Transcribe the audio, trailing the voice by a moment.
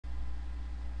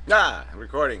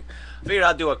Recording. Figured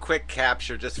I'll do a quick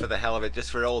capture just for the hell of it,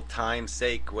 just for old time's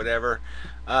sake, whatever.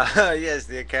 Yes,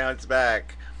 the account's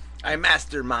back. I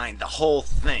mastermind the whole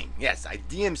thing. Yes, I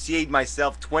DMCA'd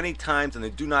myself 20 times on the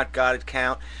Do Not God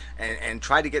account and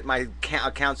tried to get my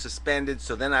account suspended.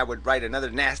 So then I would write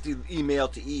another nasty email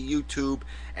to YouTube,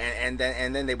 and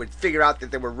then they would figure out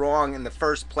that they were wrong in the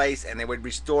first place, and they would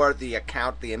restore the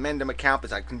account, the inmendham account,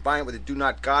 because I combined it with the Do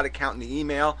Not God account in the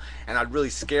email, and I'd really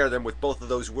scare them with both of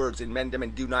those words, inmendham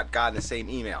and Do Not God, in the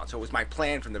same email. So it was my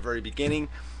plan from the very beginning.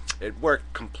 It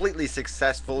worked completely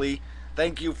successfully.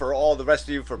 Thank you for all the rest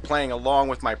of you for playing along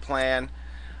with my plan.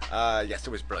 Yes, it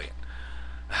was brilliant.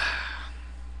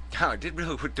 Oh,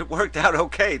 it worked out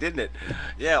okay, didn't it?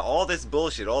 Yeah, all this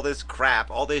bullshit, all this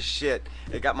crap, all this shit,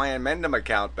 it got my Amendum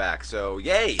account back. So,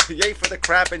 yay! Yay for the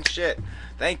crap and shit.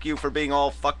 Thank you for being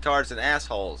all fucktards and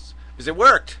assholes. Because it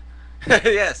worked!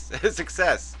 Yes,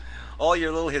 success. All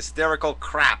your little hysterical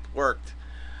crap worked.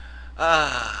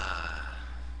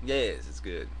 Yes, it's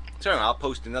good. So I'll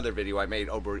post another video I made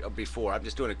over before. I'm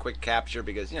just doing a quick capture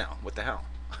because, what the hell?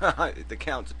 The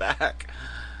account's back.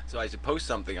 So I should post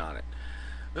something on it.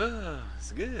 Oh,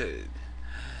 it's good.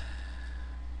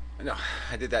 No,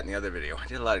 I did that in the other video. I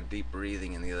did a lot of deep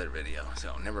breathing in the other video,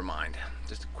 so never mind.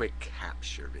 Just a quick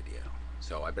capture video.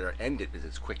 So I better end it as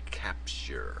it's quick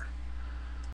capture.